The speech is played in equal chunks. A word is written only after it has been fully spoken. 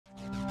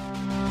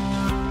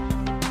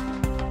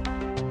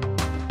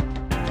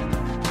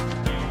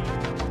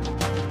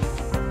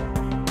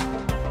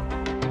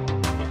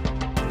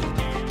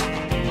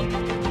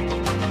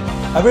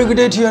A very good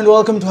day to you and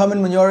welcome to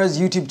Herman Manyora's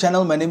YouTube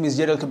channel. My name is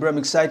Jedel Kabra. I'm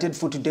excited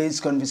for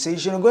today's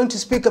conversation. We're going to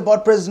speak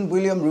about President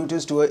William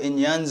Ruto's tour in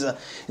Nyanza.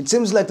 It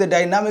seems like the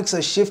dynamics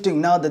are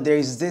shifting now that there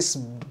is this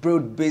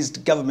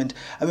broad-based government.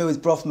 I mean,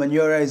 with Prof.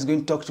 Manyora, he's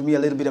going to talk to me a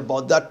little bit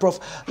about that. Prof,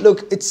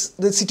 look,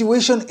 the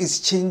situation is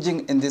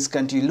changing in this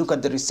country. Look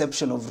at the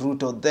reception of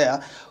Ruto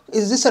there.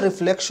 Is this a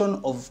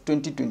reflection of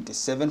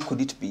 2027? Could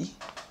it be?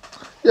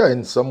 Yeah,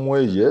 in some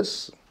way,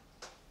 yes.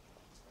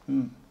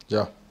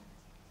 Yeah.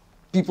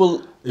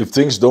 People... If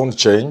things don't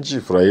change,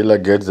 if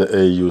Raila gets the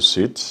AU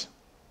seat,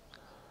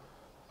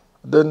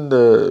 then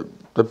the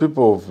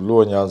people of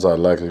Luo Nyanza are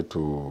likely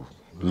to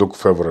look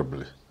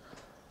favorably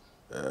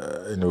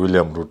in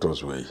William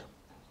Ruto's way.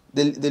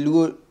 The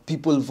Luo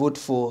people vote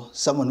for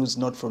someone who's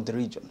not from the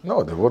region?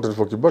 No, they voted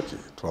for Kibaki,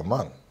 to a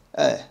man.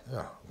 Yeah,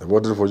 they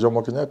voted for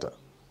Jomo Kenyatta.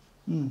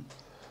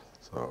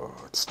 So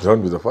it's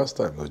not be the first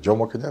time. The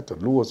Jomo Kenyatta,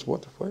 Luos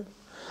voted for him.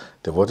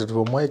 They voted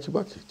for Mwai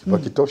Kibaki,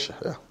 Kibaki Tosha,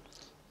 yeah.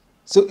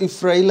 So if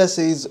Raila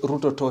says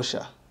Ruto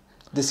Tosha,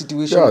 the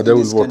situation in this country... Yeah, they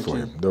will vote for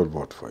him. They will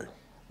vote for him.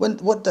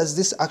 What does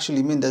this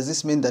actually mean? Does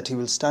this mean that he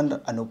will stand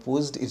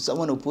unopposed? If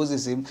someone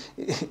opposes him,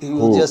 he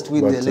will just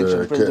win the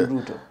election, President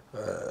Ruto?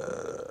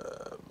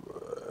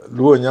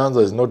 Luo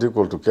Nyanza is not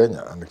equal to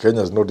Kenya, and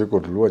Kenya is not equal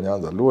to Luo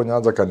Nyanza. Luo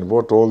Nyanza can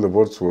vote all the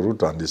votes for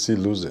Ruto and he still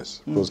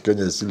loses, because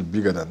Kenya is still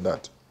bigger than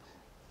that.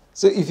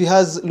 So if he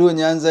has Luo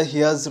Nyanza, he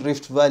has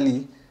Rift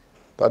Valley.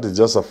 That is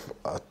just a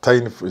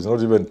tiny, it's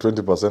not even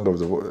 20% of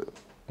the vote.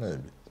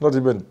 Maybe. Not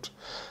even,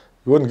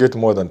 you won't get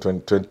more than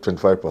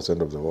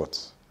 25% of the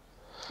votes.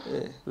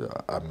 Yeah,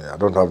 I mean, I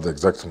don't have the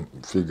exact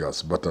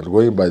figures, but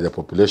going by the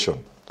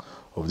population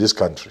of this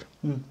country,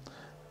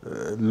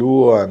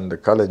 Luo and the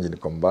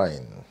Kalenjin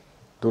combined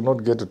do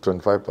not get to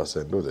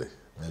 25%, do they?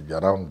 Maybe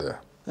around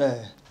there.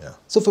 Yeah.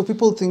 So for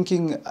people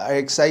are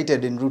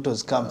excited in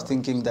Ruto's camp,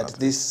 thinking that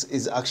this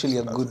is actually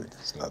a good...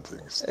 It's nothing,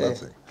 it's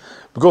nothing.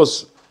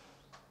 Because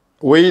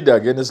weighed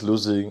against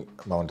losing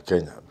Mount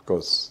Kenya,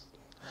 because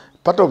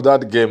part of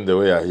that game, the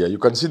way I hear, you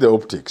can see the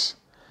optics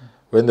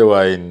when they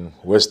were in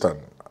Western,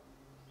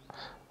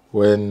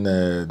 when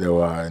they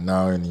were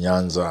now in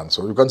Nyanza, and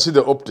so you can see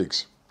the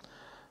optics.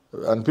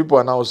 And people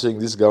are now saying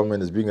this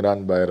government is being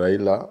run by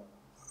Raila,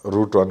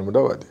 Ruto, and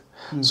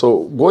Mudavadi.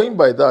 So going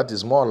by that,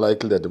 it's more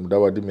likely that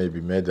Mudavadi may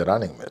be made the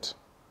running mate.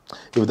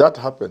 If that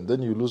happened,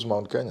 then you lose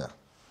Mount Kenya.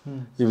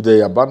 If they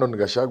abandon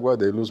Gachagua,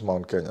 they lose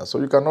Mount Kenya. So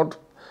you cannot,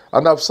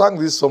 and I've sung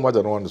this so much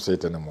I don't want to say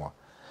it anymore.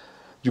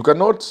 You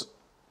cannot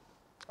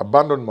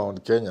abandon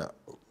Mount Kenya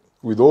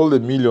with all the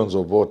millions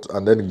of votes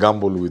and then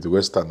gamble with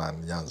Western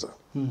and Nyanza.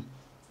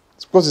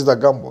 It's because it's a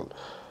gamble.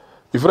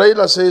 If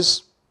Raila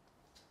says,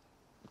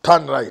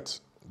 turn right,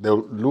 the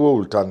Luo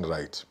will turn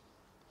right.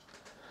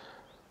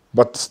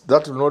 But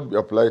that will not be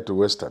applied to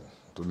Western,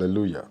 to the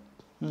Luya.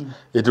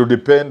 It will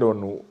depend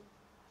on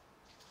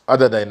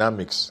other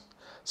dynamics.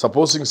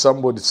 Supposing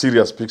somebody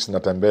serious picks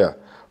Natambea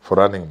for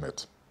running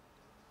mate.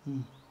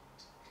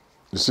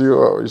 You see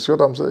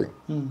what I'm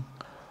saying?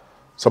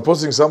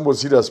 Supposing somebody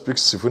serious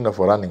picks Sifuna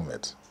for running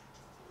mate.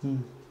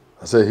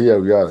 I say, here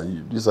we are.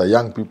 These are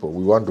young people.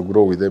 We want to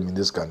grow with them in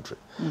this country.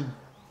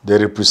 They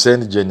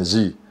represent Gen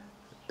Z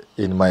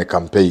in my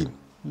campaign.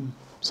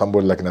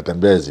 Somebody like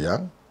Natambea is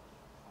young.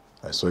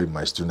 I saw him,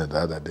 my student, the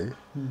other day.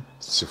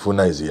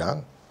 Sifuna is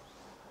young.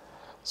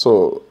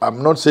 So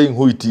I'm not saying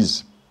who it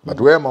is, but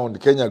where Mount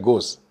Kenya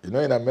goes, you know,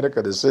 in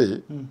America they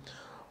say,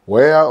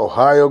 where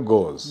Ohio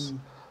goes,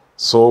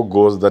 so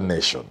goes the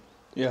nation.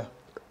 Yeah.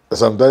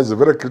 Sometimes it's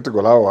very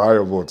critical how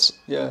Ohio votes.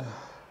 Yeah.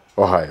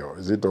 Ohio.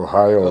 Is it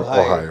Ohio or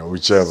Ohio?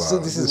 Whichever. So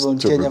this is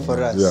Mount Kenya for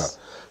us. Yeah.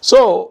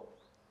 So,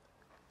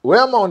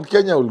 where Mount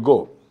Kenya will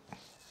go,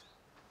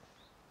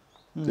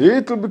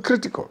 it will be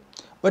critical.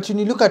 But when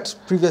you look at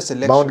previous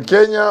elections... Mount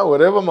Kenya,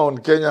 wherever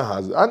Mount Kenya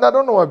has... And I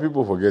don't know why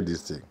people forget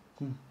this thing.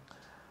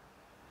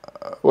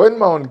 When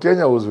Mount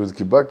Kenya was with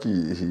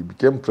Kibaki, he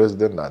became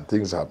president and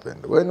things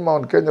happened. When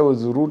Mount Kenya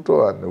was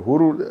Ruto and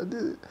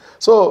Uhuru...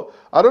 So,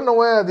 I don't know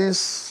where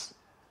this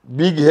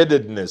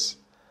big-headedness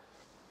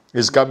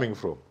is coming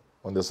from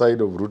on the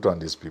side of Ruto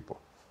and his people.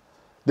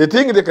 They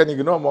think they can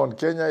ignore Mount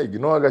Kenya,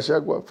 ignore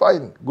Gachagua.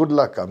 Fine, good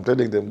luck. I'm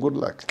telling them, good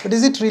luck. But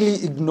is it really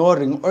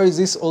ignoring, or is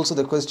this also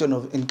the question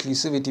of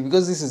inclusivity?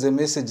 Because this is a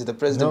message the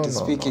president is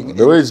speaking. No.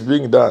 The way it's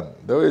being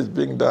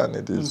done,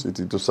 it is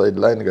to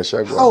sideline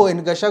Gachagua. How?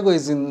 And Gachagua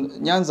is in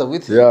Nyanza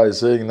with him? Yeah, he's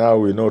saying now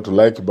we know to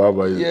like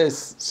Baba.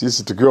 Yes.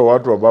 Sisi tukiwa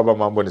watu wa Baba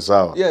mambo ni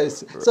sawa.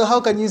 Yes. So how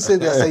can you say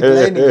they're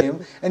sidelining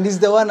him, and he's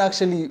the one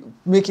actually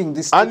making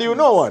this statement? And you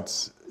know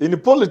what? In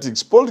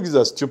politics is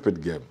a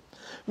stupid game.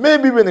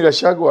 Maybe even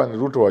Gachagua and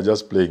Ruto are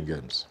just playing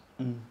games.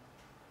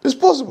 It's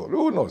possible,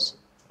 who knows?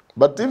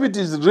 But if it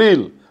is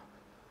real,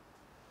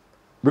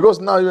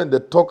 because now even the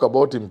talk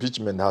about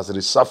impeachment has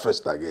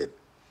resurfaced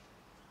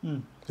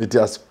again. It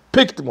has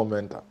picked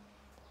momentum.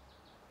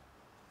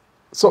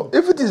 So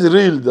if it is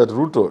real that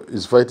Ruto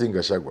is fighting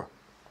Gachagua,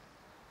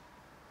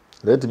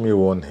 let me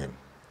warn him.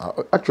 I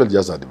actually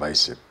just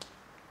advise him.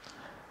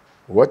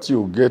 What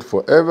you get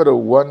for every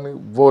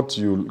one vote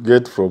you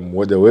get from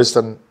the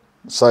western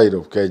side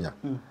of Kenya,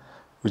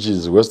 which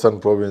is Western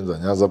Province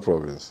and Nyanza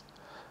Province,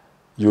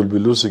 you will be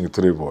losing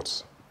 3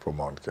 votes from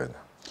Mount Kenya.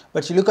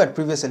 But you look at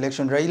previous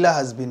election, Raila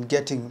has been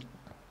getting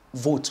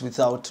votes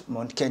without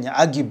Mount Kenya.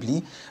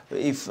 Arguably,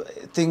 if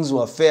things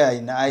were fair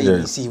in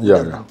IEBC, he would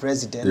have been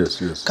president.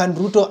 Yes. Can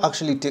Ruto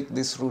actually take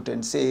this route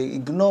and say,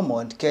 ignore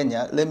Mount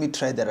Kenya, let me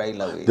try the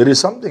Raila way? There is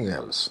something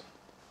else.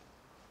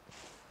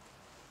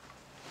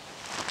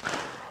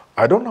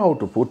 I don't know how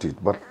to put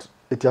it, but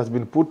it has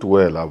been put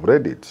well. I've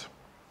read it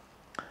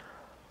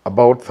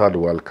about third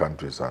world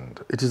countries, and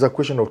it is a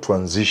question of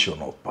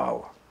transition of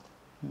power.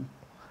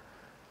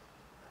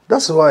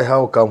 That's why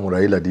how come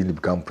Raila didn't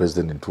become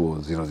president in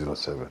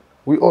 2007?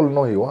 We all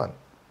know he won.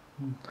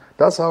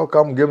 That's how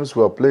come games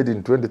were played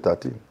in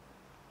 2013.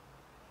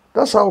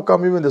 That's how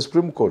come even the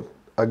Supreme Court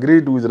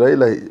agreed with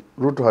Raila,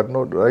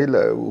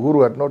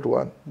 Uhuru had not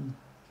won.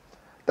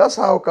 That's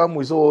how come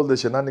we saw all the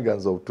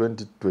shenanigans of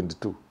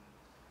 2022.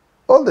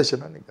 All the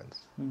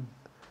shenanigans.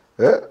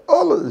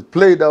 All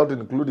played out,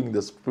 including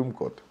the Supreme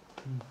Court.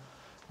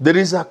 There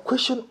is a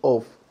question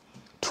of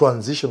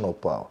transition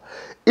of power.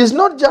 It's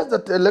not just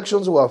that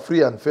elections were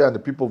free and fair and the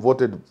people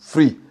voted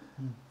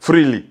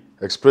freely,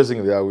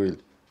 expressing their will.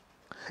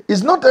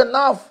 It's not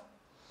enough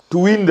to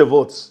win the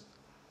votes.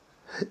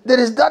 There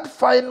is that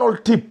final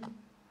tip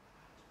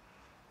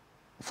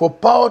for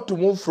power to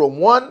move from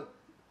one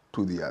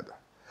to the other.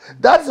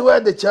 That's where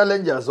the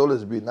challenge has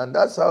always been, and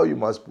that's how you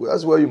must put,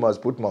 that's where you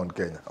must put Mount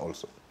Kenya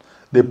also.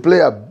 They play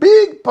a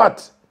big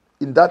part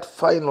in that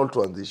final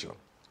transition.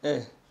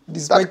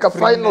 Despite that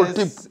final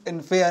tip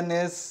and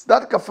fairness.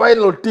 That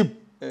final tip,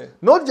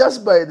 not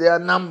just by their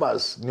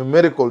numbers,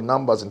 numerical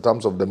numbers in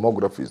terms of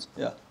demographies,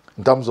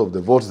 in terms of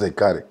the votes they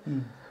carry,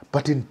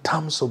 but in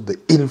terms of the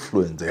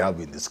influence they have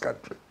in this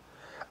country.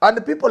 And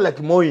the people like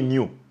Moi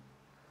knew.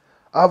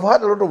 I've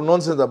heard a lot of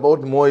nonsense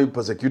about Moi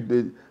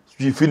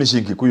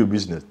finishing Kikuyu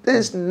business. There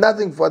is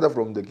nothing further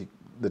from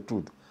the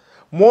truth.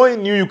 Moi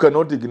knew you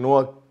cannot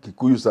ignore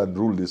Kikuyus and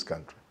rule this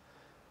country.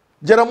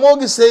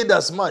 Jaramogi said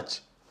as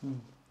much.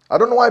 I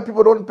don't know why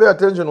people don't pay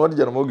attention to what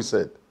Jaramogi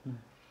said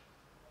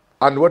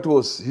and what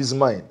was his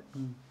mind.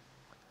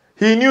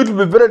 He knew it would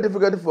be very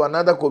difficult for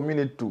another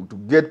community to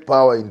get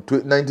power in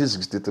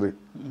 1963.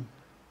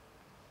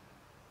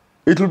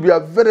 It will be a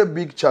very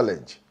big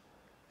challenge.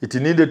 It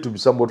needed to be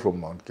somebody from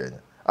Mount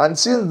Kenya. And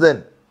since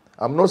then,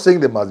 I'm not saying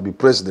they must be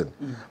president,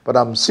 but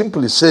I'm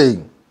simply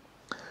saying,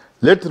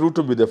 let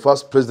Ruto be the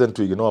first president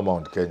to ignore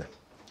Mount Kenya.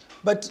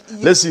 But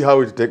let's see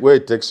how where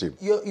it takes him.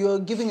 You're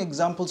giving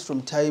examples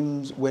from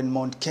times when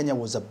Mount Kenya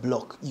was a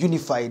bloc,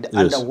 unified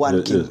under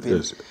one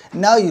kingpin.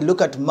 Now you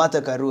look at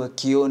Martha Karua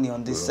Kioni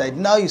on this side.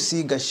 Now you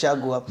see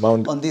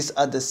Gachagua on this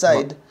other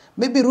side.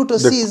 Maybe Ruto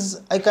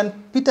sees, I can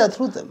peter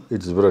through them.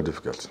 It's very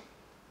difficult.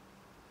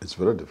 It's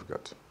very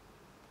difficult.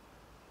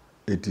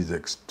 It is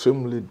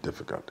extremely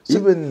difficult. So,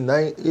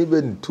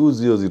 even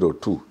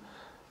 2002,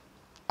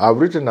 I've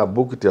written a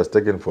book it has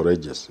taken for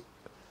ages.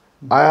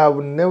 I have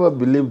never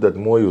believed that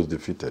Moi was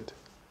defeated.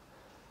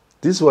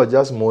 These were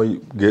just Moi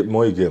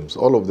games,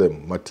 all of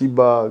them.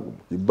 Matiba,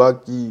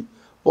 Kibaki,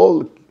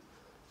 all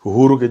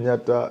Uhuru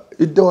Kenyatta.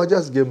 They were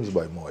just games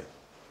by Moi.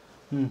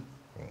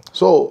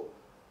 So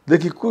the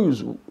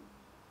Kikuyus,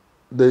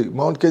 the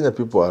Mount Kenya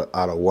people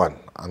are one,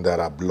 and they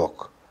are a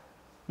bloc.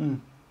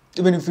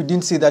 Even if you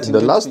didn't see that in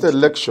the last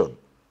election,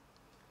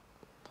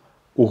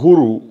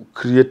 Uhuru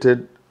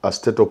created a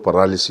state of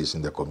paralysis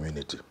in the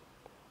community.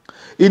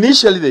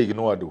 Initially, they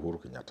ignored Uhuru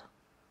Kenyatta.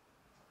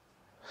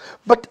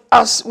 But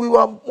as we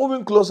were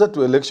moving closer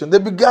to election, they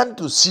began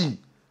to see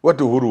what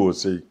Uhuru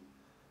was saying.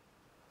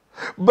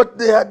 But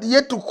they had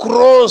yet to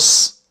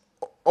cross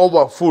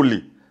over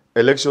fully.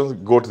 Elections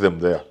got them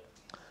there.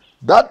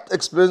 That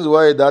explains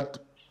why that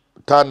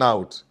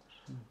turnout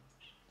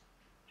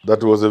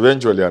that was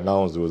eventually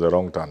announced was a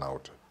wrong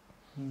turnout.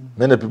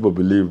 Many people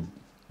believe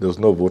there was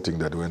no voting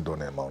that went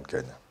on in Mount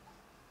Kenya.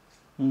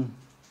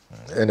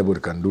 Anybody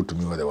can do to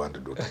me what they want to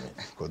do to me.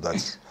 Because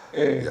that's,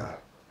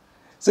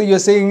 So you're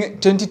saying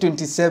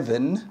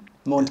 2027,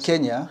 Mount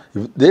Kenya?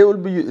 If they will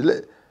be,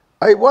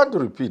 I want to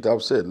repeat,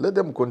 I've said, let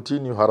them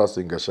continue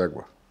harassing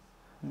Gachagua.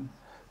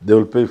 They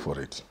will pay for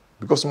it.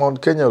 Because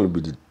Mount Kenya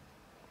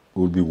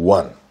will be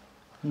one.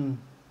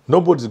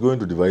 Nobody is going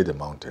to divide the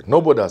mountain.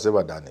 Nobody has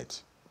ever done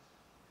it.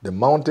 The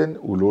mountain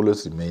will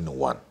always remain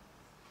one.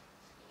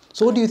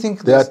 So what do you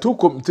think? There are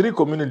three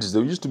communities.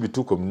 There used to be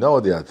two communities. Now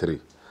there are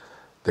three.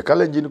 The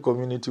Kalenjin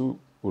community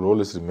will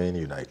always remain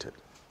united.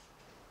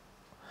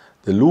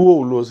 The Luo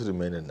will always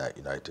remain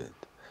united.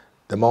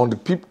 The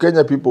Mount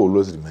Kenya people will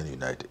always remain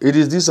united. It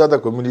is this other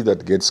community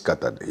that gets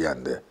scattered here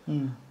and there.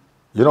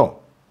 You know,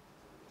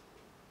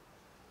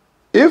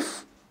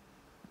 if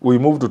we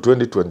move to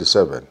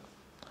 2027,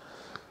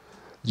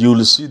 you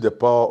will see the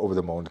power of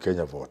the Mount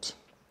Kenya vote.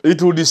 It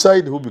will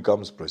decide who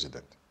becomes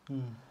president.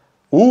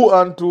 Who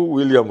unto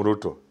William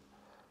Ruto,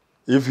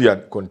 if he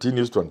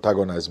continues to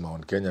antagonize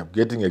Mount Kenya,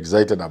 getting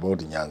excited about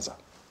Nyanza.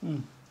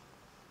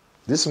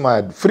 This is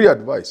my free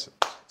advice.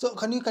 So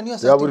can you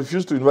They have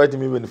refused to invite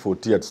him even for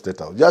tea at State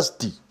House. Just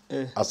tea,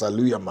 as a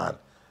lawyer man.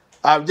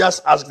 I've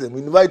just asked them,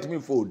 invite me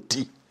for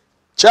tea.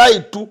 Chai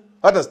tu,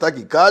 hata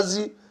sitaki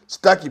kazi,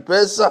 sitaki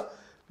pesa,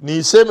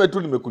 niseme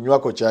tu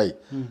nimekunywako chai.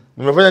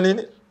 Nimefanya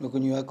nini?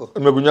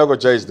 Nimekunywako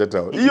chai State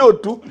House. Hiyo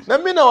tu, na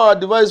mimi na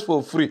advise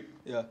for free.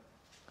 Yeah.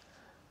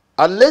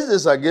 Unless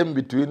there's a game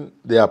between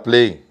they are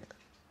playing.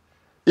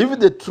 If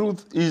the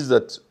truth is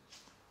that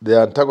they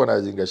are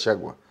antagonizing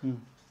Gachagua,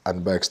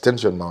 and by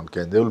extension Mount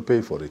Kenya, they will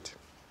pay for it.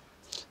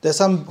 There are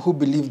some who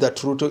believe that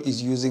Ruto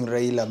is using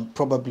Raila,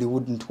 probably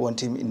wouldn't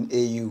want him in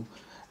AU.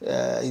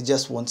 He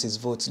just wants his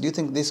votes. Do you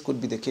think this could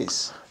be the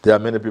case? There are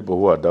many people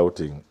who are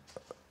doubting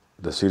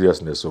the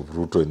seriousness of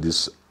Ruto in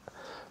this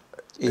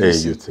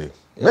AU thing.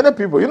 Yeah. Many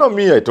people, you know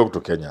me, I talk to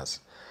Kenyans.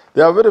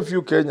 There are very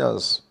few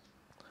Kenyans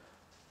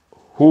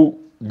who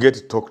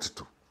get talked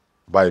to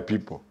by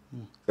people,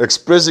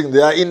 expressing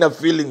their inner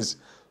feelings,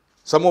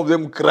 some of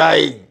them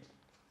crying.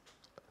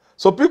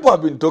 So people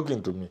have been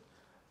talking to me,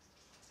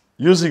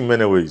 using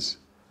many ways.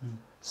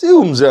 Si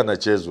umze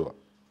anachezwa.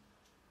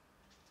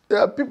 There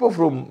are people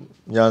from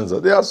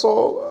Nyanza, they are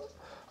so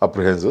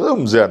apprehensive.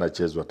 Umze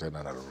anachezwa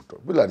tena na Ruto.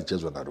 Bila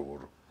alichezwa na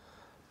Ruto.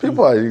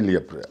 People are really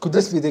apprehensive. Could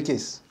this be the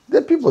case?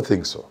 The people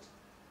think so.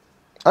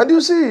 And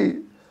you see,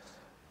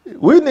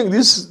 winning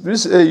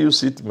this AU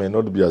seat may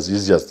not be as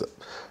easy as...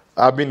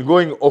 I've been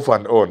going off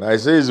and on. I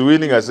say it's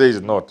winning, I say it's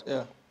not.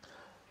 Yeah.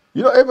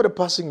 You know, every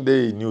passing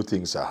day, new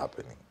things are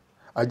happening.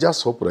 I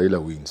just hope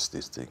Raila wins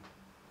this thing.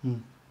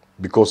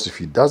 Because if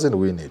he doesn't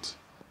win it,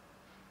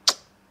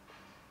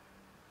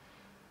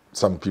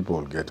 some people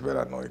will get very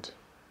annoyed,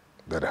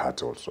 very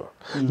hurt also.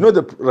 You know,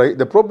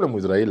 the problem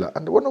with Raila,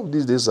 and one of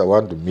these days I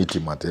want to meet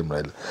him at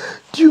Raila.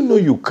 Do you know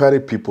you carry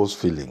people's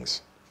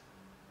feelings?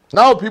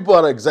 Now people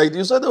are excited.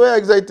 You saw the way I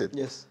excited?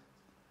 Yes.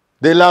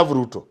 They love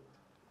Ruto.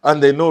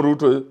 And they know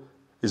Ruto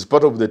is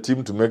part of the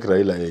team to make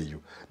Raila AU.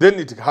 Then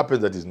it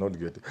happens that he's not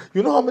getting.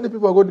 You know how many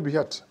people are going to be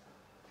hurt?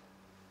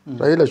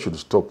 Raila should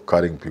stop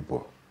carrying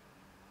people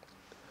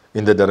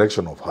in the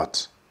direction of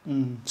hurt.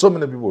 So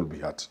many people will be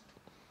hurt.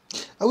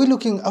 Are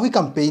we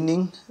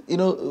campaigning? You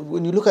know,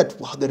 when you look at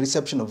the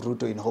reception of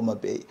Ruto in Homa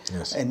Bay,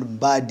 yes, and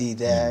Badi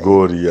there,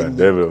 Gori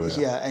and everywhere.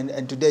 Yeah,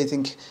 and today I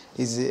think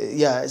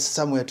is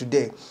somewhere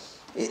today.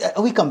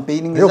 Are we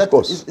campaigning? Yeah, of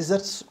course. Is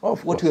that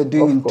what we are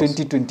doing in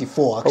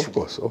 2024?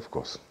 Actually, Of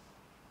course.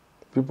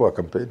 People are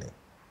campaigning.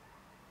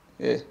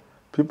 Yeah.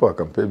 People are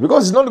campaigning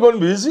because it's not going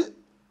to be easy.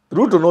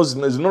 Ruto knows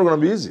it's not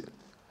going to be easy.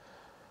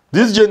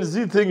 This Gen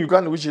Z thing, you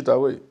can't wish it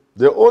away.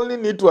 They only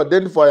need to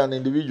identify an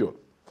individual,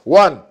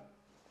 one,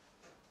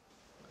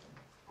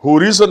 who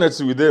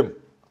resonates with them.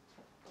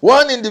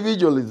 One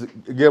individual is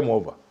game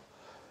over.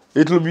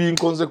 It will be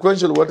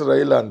inconsequential what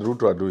Raila and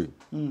Ruto are doing.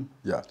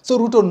 Yeah. So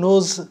Ruto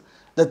knows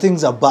that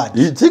things are bad.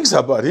 He thinks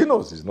are bad. He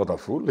knows he's not a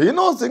fool. He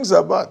knows things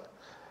are bad.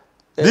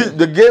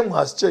 The game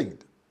has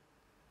changed.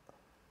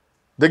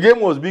 The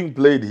game was being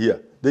played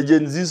here. The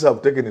Gen Zs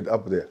have taken it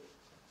up there.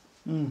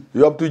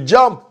 You have to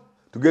jump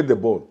to get the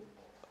ball.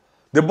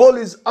 The ball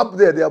is up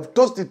there. They have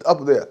tossed it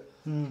up there.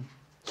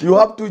 You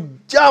have to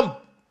jump.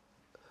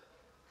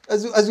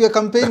 As we are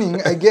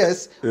campaigning, I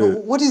guess,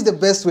 what is the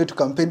best way to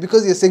campaign?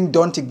 Because you're saying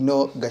don't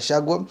ignore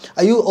Gachagua.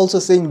 Are you also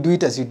saying do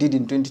it as you did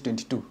in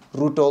 2022?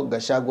 Ruto,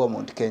 Gachagua,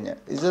 Mount Kenya.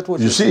 Is that what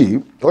you see?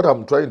 What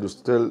I'm trying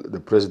to tell the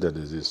president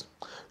is this.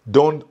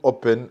 Don't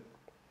open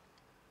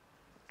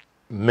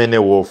many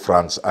war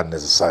fronts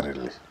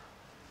unnecessarily.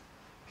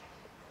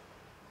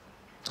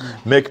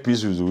 Make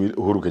peace with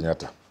Uhuru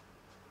Kenyatta.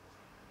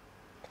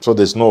 So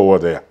there's no war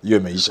there. You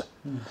meisha.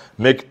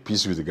 Make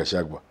peace with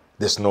Gachagua.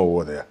 There's no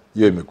war there.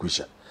 You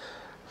mekwisha.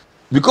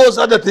 Because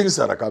other things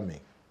are coming.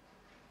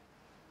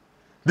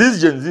 This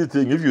Gen Z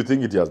thing, if you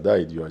think it has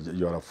died, you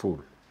are a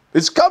fool.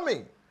 It's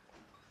coming.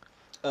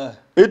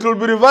 It will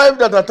be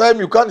revived at a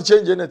time you can't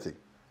change anything.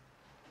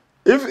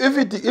 If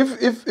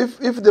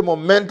the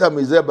momentum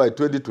is there by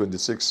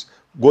 2026,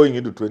 going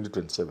into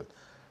 2027,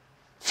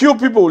 few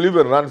people will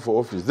even run for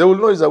office. They will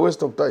know it's a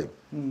waste of time.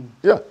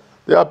 Yeah.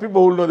 There are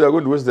people who know they are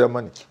going to waste their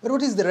money. But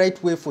what is the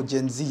right way for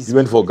Gen Zs?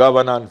 Even for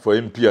governor and for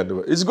MP.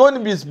 It's going to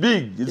be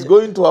big. It's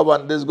going to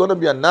have there's going to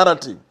be a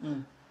narrative.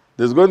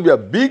 There's going to be a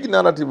big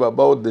narrative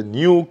about the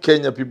new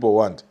Kenya people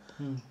want.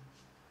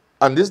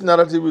 And this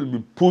narrative will be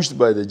pushed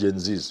by the Gen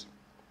Zs.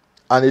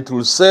 And it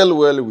will sell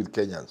well with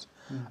Kenyans.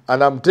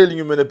 And I'm telling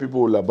you, many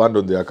people will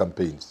abandon their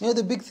campaigns. You know,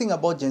 the big thing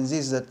about Gen Z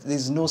is that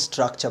there's no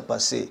structure per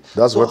se.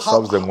 That's what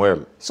serves them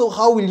well. So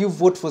how will you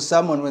vote for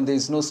someone when there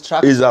is no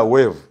structure? It's a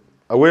wave.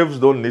 Waves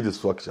don't need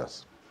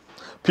structures.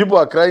 People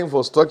are crying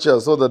for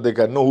structures so that they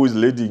can know who is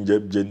leading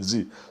Gen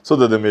Z, so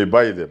that they may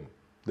buy them.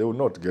 They will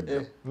not get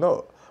them.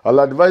 No. I'll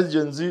advise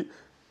Gen Z,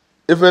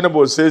 if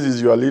anybody says he's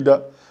your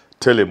leader,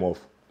 tell him off.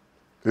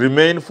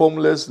 Remain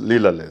formless,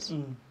 leaderless.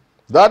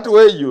 That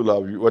way you'll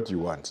have what you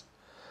want.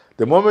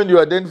 The moment you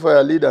identify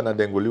a leader na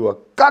denguliwa,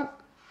 cut!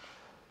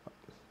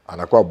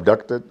 Anakuwa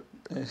abducted,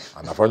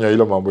 anafanya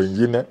hilo mambo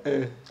ingine,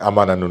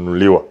 ama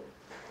ananunuliwa.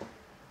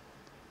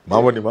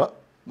 Mambo ni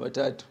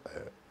matatu.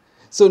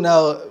 So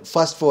now,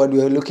 fast forward,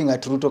 we are looking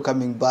at Ruto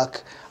coming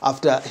back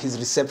after his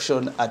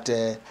reception at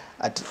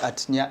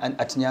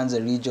Nyanza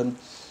region.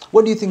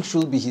 What do you think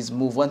should be his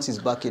move once he's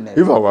back in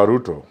If I were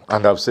Ruto,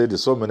 and I've said it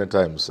so many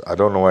times, I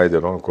don't know why they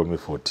don't call me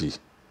for tea.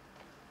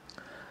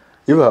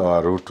 If I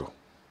were Ruto,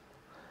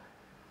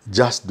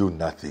 just do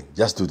nothing.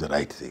 Just do the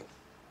right thing.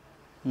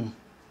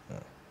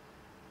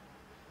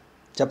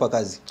 Chapa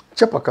kazi.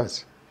 Chapa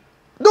kazi.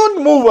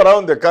 Don't move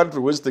around the country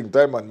wasting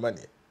time and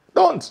money.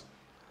 Don't.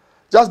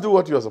 Just do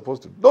what you are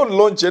supposed to. Don't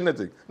launch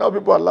anything. Now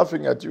people are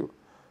laughing at you.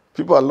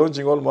 People are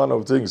launching all manner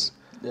of things,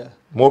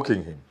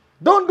 mocking him.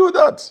 Don't do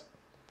that.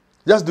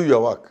 Just do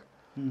your work.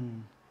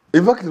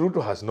 In fact,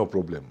 Ruto has no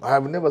problem. I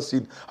have never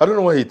seen, I don't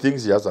know why he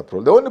thinks he has a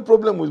problem. The only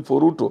problem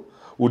for Ruto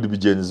would be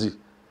Gen Z.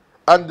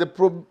 And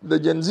the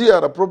Gen Z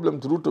are a problem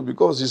to Ruto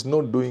because he's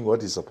not doing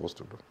what he's supposed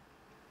to do.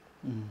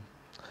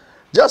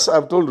 Just,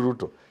 I've told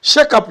Ruto,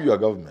 shake up your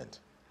government.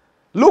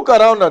 Look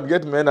around and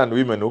get men and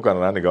women who can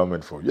run the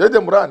government for you. Let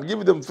them run.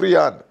 Give them free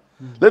hand.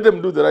 Let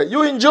them do the right.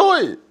 You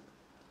enjoy.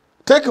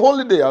 Take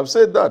holiday. I've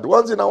said that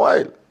once in a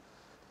while.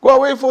 Go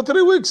away for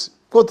 3 weeks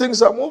because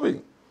things are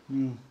moving.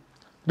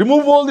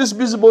 Remove all these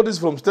busybodies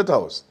from State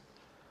House.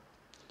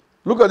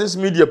 Look at this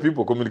media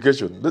people,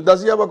 communication.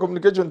 Does he have a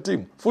communication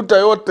team? Futa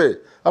yote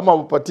ama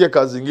upatie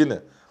kazi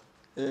zingine.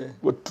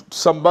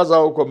 Sambaza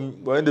huko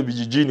waende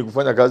vijijini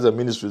kufanya kazi za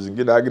ministry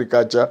zingine,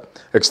 agriculture,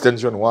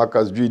 extension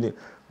workers,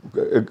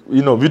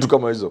 vitu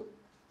kama hizo.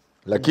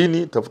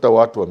 Lakini tafuta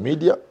watu wa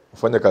media,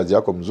 ufanye kazi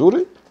yako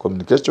mzuri,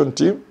 communication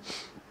team,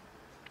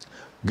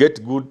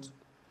 get good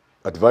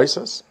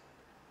advisors,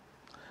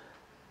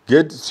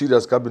 get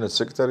serious cabinet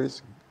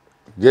secretaries,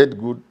 get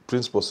good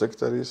principal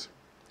secretaries,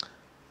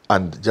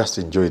 and just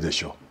enjoy the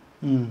show.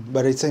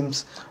 But it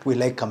seems we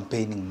like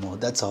campaigning more.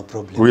 That's our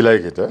problem. We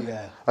like it, eh?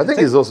 Yeah. I think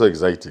it's also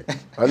exciting.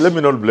 Let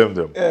me not blame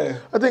them.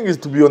 I think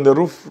it's to be on the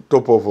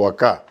rooftop of our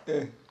car.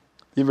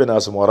 Even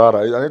as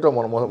Morara.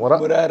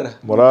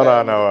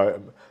 Morara.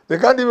 They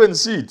can't even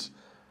see it.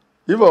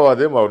 If I were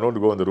them, I would not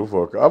go on the roof of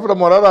our car. After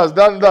Morara has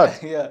done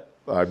that,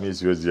 I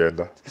miss your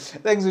agenda.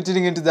 Thanks for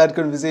tuning into that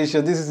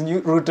conversation. This is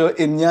New Ruto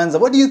in Nyanza.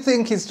 What do you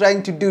think he's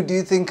trying to do? Do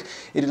you think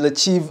it will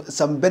achieve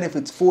some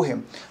benefits for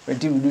him?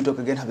 Until we do talk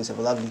again, have yourself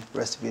a lovely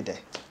rest of your day.